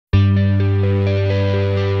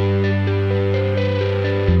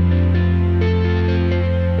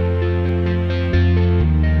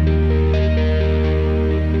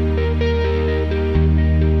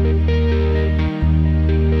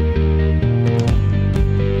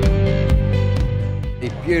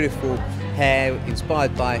beautiful hair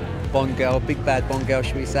inspired by Bond girl, big bad Bond girl,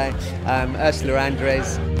 should we say, Ursula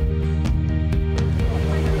Andress.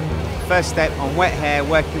 First step on wet hair,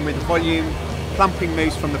 working with the volume, plumping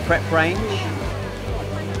moves from the prep range.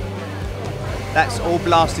 That's all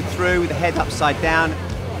blasted through with the head upside down,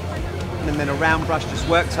 and then a round brush just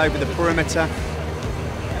works over the perimeter,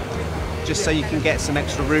 just so you can get some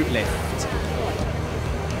extra root lift.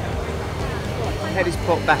 Head is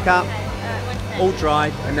put back up, all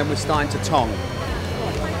dried, and then we're starting to tong.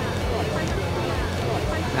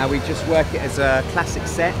 Now we just work it as a classic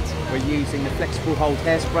set. We're using the flexible hold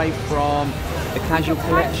hairspray from the Casual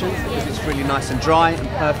collection because it's really nice and dry and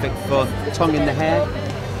perfect for tonging the hair.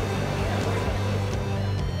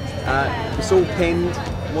 It's all pinned.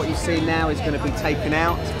 What you see now is going to be taken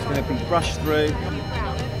out. It's going to be brushed through.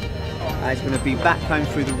 It's going to be back combed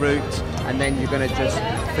through the root, and then you're going to just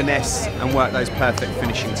finesse and work those perfect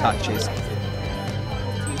finishing touches.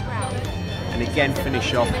 And again,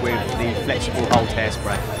 finish off with the flexible hold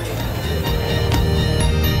hairspray.